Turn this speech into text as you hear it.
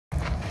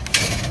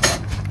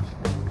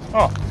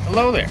Oh,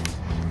 hello there.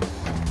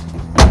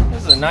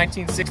 This is a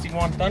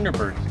 1961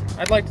 Thunderbird.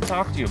 I'd like to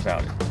talk to you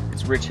about it.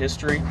 Its rich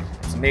history,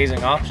 its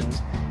amazing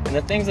options, and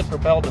the things that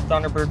propelled the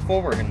Thunderbird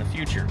forward in the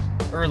future,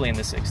 early in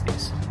the 60s.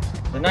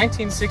 The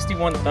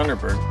 1961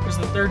 Thunderbird was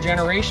the third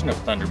generation of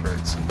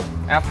Thunderbirds,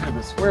 after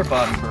the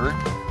square-body bird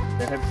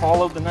that had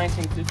followed the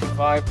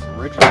 1955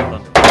 original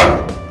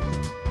Thunderbird.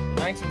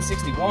 The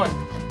 1961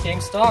 came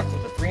stocked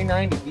with a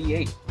 390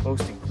 V8,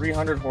 boasting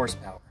 300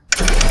 horsepower.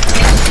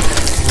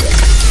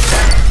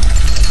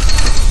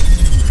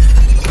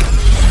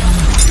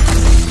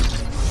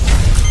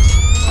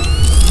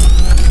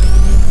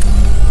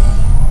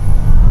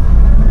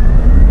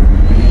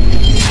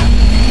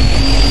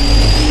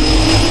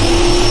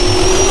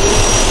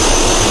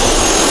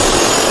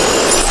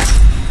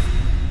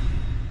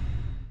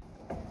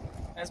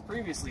 As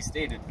previously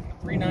stated, the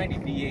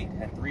 390 V8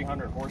 had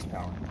 300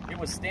 horsepower. It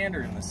was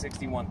standard in the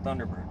 61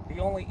 Thunderbird, the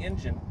only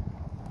engine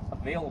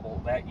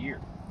available that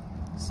year.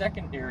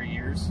 Secondary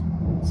years,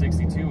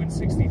 62 and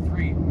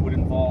 63, would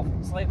involve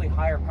slightly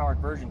higher powered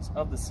versions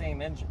of the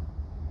same engine.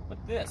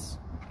 But this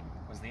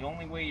was the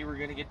only way you were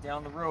going to get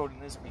down the road in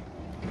this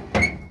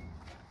vehicle.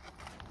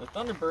 The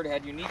Thunderbird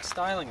had unique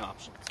styling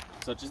options,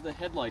 such as the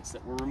headlights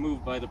that were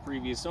removed by the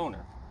previous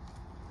owner.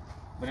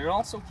 But it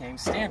also came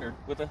standard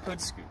with a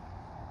hood scoop,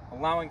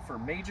 allowing for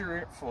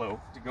major airflow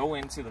to go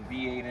into the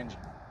V8 engine.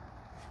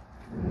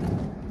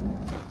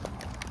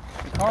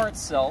 The car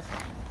itself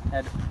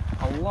had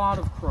a lot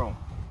of chrome.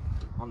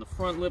 On the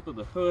front lip of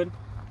the hood,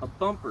 a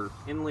bumper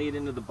inlaid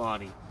into the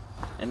body,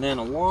 and then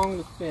along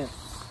the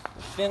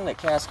fin that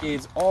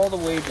cascades all the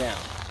way down.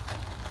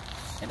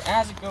 And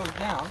as it goes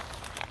down,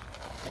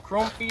 the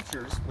chrome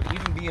features would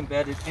even be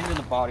embedded into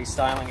the body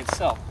styling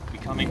itself,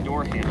 becoming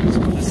door handles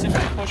with a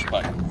simple push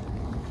button.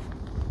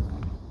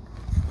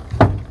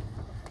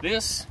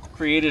 This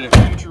created a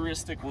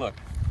futuristic look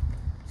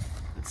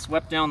that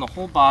swept down the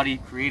whole body,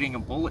 creating a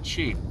bullet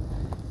shape,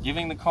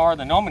 giving the car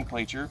the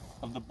nomenclature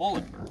of the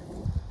Bullet Bird.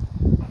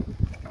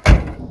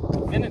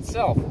 The fin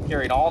itself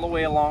carried all the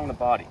way along the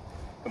body,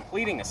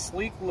 completing a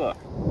sleek look,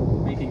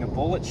 making a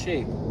bullet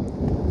shape,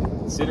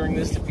 considering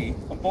this to be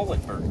a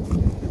Bullet Bird.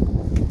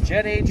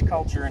 Jet age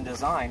culture and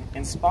design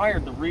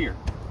inspired the rear,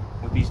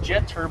 with these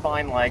jet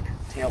turbine-like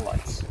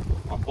taillights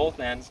on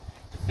both ends,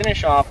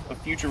 finish off a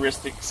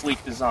futuristic,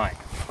 sleek design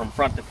from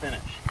front to finish.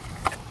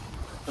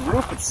 The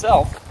roof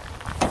itself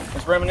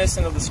is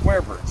reminiscent of the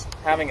Squarebirds,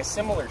 having a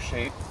similar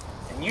shape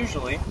and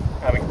usually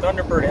having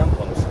Thunderbird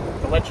emblems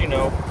to let you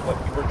know what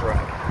you were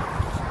driving,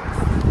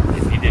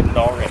 if you didn't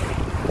already.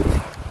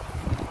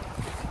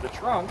 The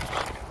trunk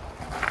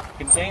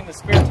contained the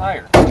spare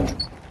tire,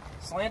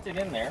 slanted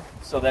in there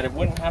so that it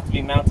wouldn't have to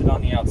be mounted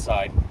on the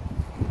outside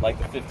like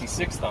the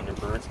 56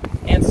 Thunderbirds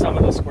and some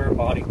of the square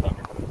body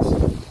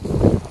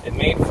Thunderbirds. It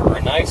made for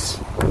a nice,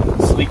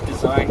 sleek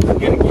design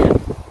yet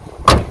again.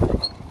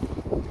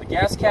 The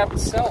gas cap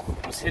itself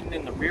was hidden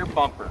in the rear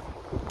bumper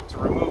to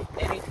remove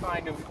any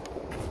kind of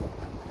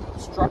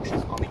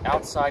obstructions on the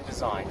outside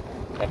design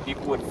that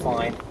people would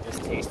find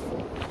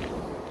distasteful.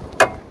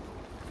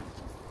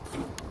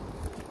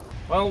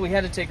 Well, we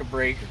had to take a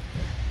break.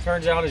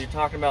 Turns out, as you're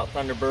talking about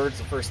Thunderbirds,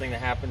 the first thing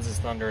that happens is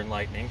thunder and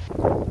lightning.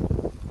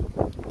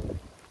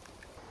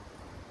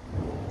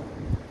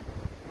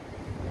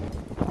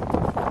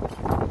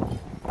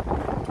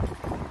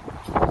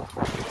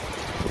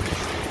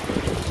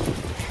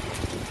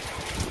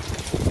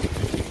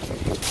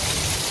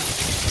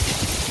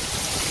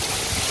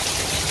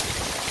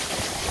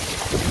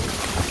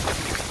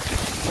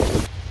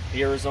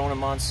 The Arizona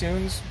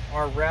monsoons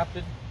are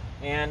rapid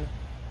and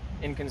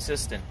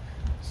inconsistent.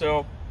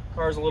 So, the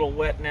car's a little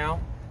wet now,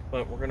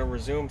 but we're going to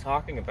resume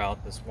talking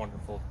about this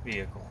wonderful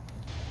vehicle.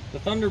 The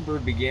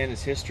Thunderbird began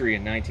its history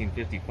in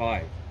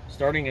 1955,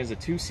 starting as a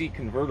two-seat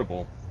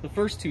convertible, the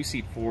first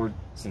two-seat Ford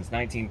since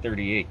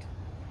 1938.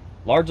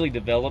 Largely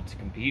developed to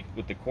compete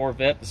with the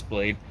Corvette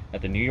displayed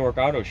at the New York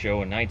Auto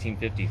Show in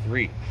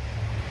 1953.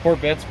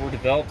 Corvettes were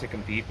developed to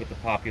compete with the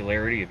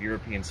popularity of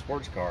European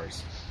sports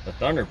cars. The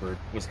Thunderbird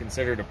was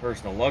considered a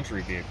personal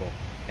luxury vehicle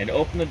and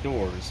opened the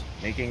doors,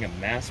 making a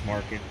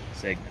mass-market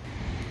segment.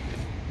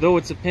 Though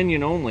it's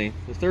opinion only,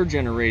 the third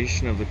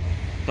generation of the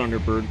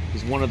Thunderbird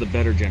is one of the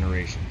better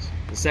generations.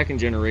 The second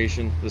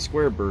generation, the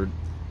Squarebird,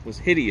 was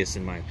hideous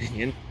in my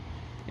opinion,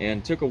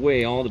 and took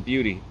away all the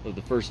beauty of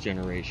the first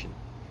generation.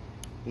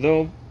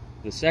 Though,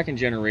 the second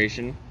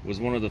generation was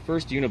one of the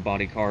first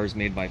unibody cars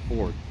made by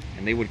Ford,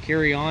 and they would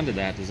carry on to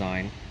that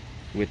design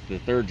with the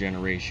third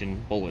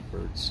generation Bullet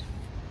Birds.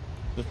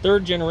 The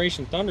third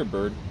generation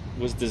Thunderbird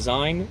was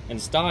designed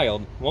and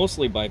styled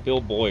mostly by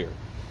Bill Boyer.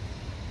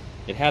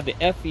 It had the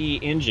FE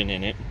engine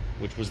in it,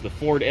 which was the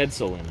Ford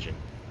Edsel engine,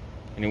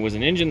 and it was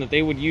an engine that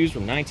they would use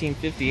from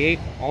 1958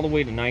 all the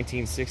way to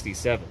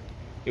 1967.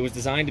 It was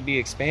designed to be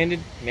expanded,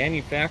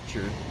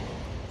 manufactured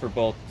for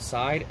both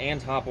side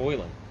and top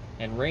oiling,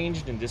 and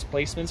ranged in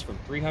displacements from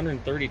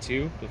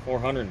 332 to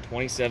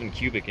 427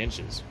 cubic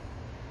inches.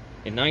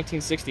 In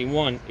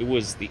 1961, it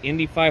was the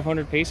Indy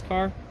 500 pace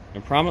car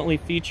and prominently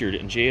featured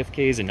in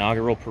JFK's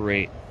inaugural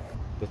parade.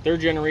 The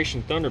third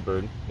generation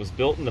Thunderbird was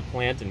built in the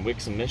plant in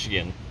Wixom,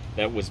 Michigan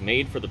that was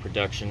made for the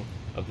production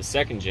of the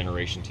second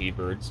generation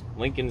T-Birds,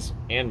 Lincolns,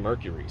 and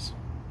Mercuries.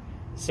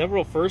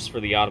 Several firsts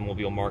for the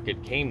automobile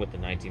market came with the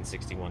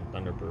 1961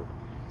 Thunderbird.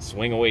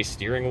 Swing-away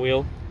steering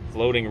wheel,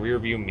 floating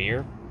rear-view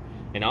mirror,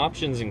 and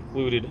options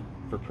included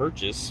for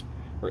purchase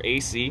were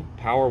AC,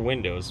 power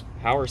windows,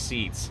 power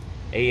seats,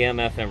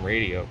 AM/FM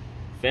radio,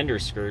 fender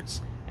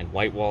skirts, and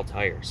white wall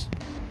tires.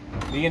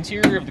 The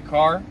interior of the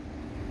car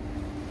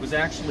was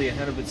actually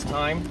ahead of its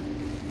time,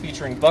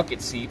 featuring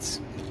bucket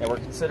seats that were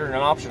considered an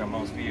option on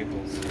most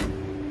vehicles.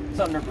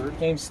 Thunderbird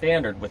came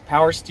standard with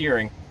power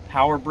steering,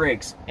 power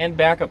brakes, and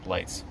backup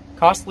lights,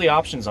 costly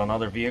options on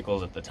other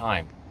vehicles at the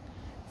time.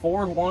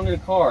 Ford wanted a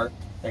car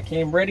that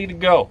came ready to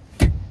go.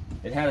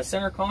 It had a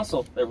center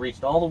console that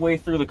reached all the way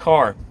through the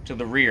car to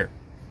the rear,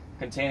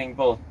 containing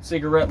both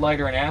cigarette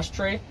lighter and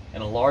ashtray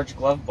and a large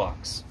glove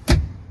box.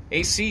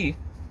 AC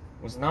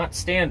was not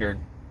standard,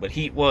 but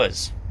heat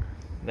was,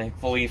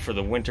 thankfully for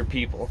the winter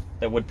people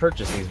that would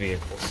purchase these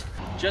vehicles.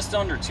 Just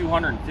under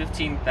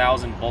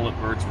 215,000 Bullet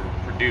Birds were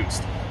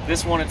produced.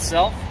 This one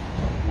itself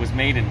was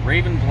made in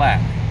Raven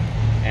Black,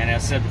 and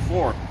as said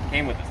before,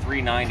 came with a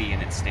 390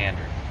 in its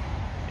standard.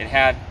 It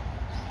had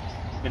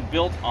been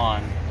built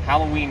on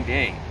Halloween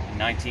Day in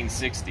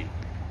 1960,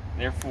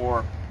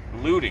 therefore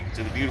alluding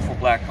to the beautiful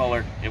black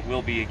color it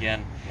will be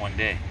again one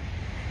day.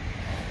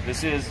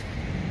 This is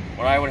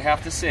what I would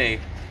have to say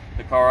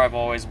the car I've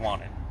always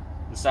wanted,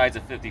 besides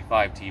a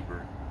 55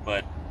 T-Bird,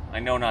 but I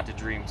know not to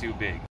dream too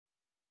big.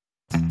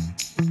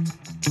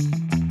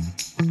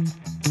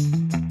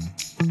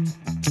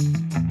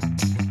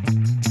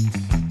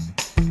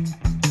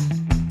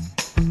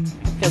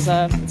 Because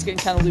it's getting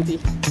kind of loopy.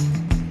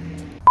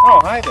 Oh,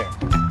 hi there.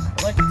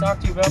 I'd like to talk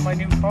to you about my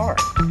new car.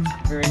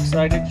 Very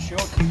excited to show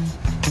it to you.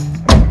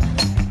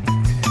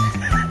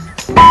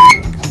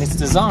 Its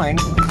design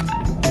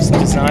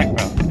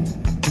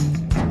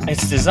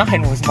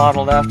was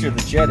modeled after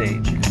the jet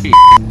age,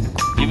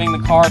 giving the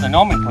car the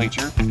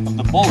nomenclature of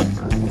the Bullet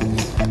Bird.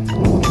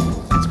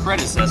 Its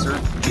predecessor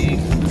being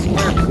the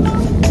Square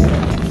Bird.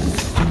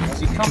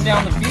 As you come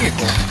down the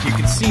vehicle, you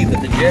can see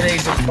that the jet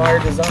age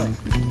inspired design.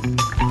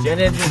 The jet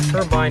engine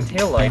turbine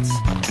taillights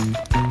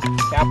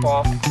cap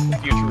off the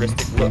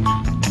futuristic look.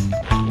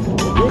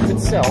 The roof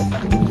itself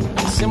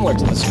is similar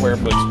to the Square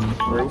Bird's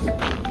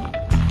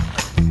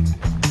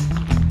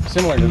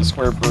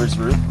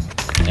roof.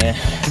 And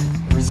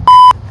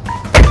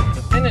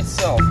the fin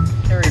itself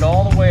carried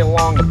all the way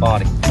along the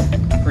body,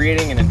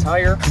 creating an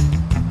entire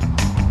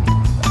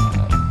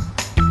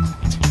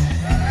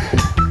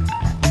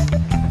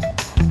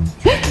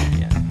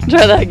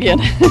Try that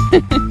again.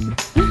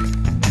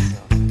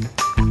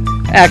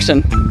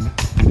 Action.